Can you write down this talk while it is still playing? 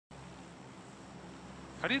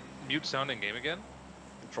How do you mute sound in game again?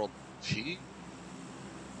 Control T?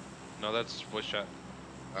 No, that's voice chat.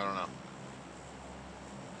 I don't know.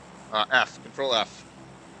 F. Control F.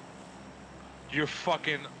 You're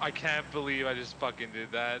fucking. I can't believe I just fucking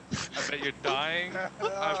did that. I bet you're dying.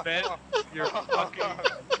 I bet you're fucking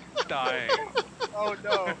dying. Oh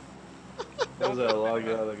no. Was that logged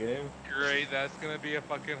out of the game? Great, that's gonna be a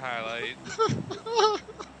fucking highlight.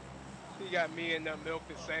 He got me and Milk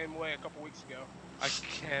the same way a couple weeks ago. I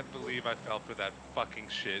can't believe I fell for that fucking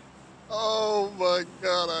shit. Oh my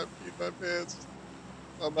god, I peed my pants.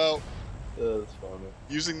 I'm out. That's funny.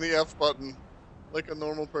 Using the F button like a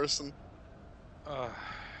normal person. Ugh.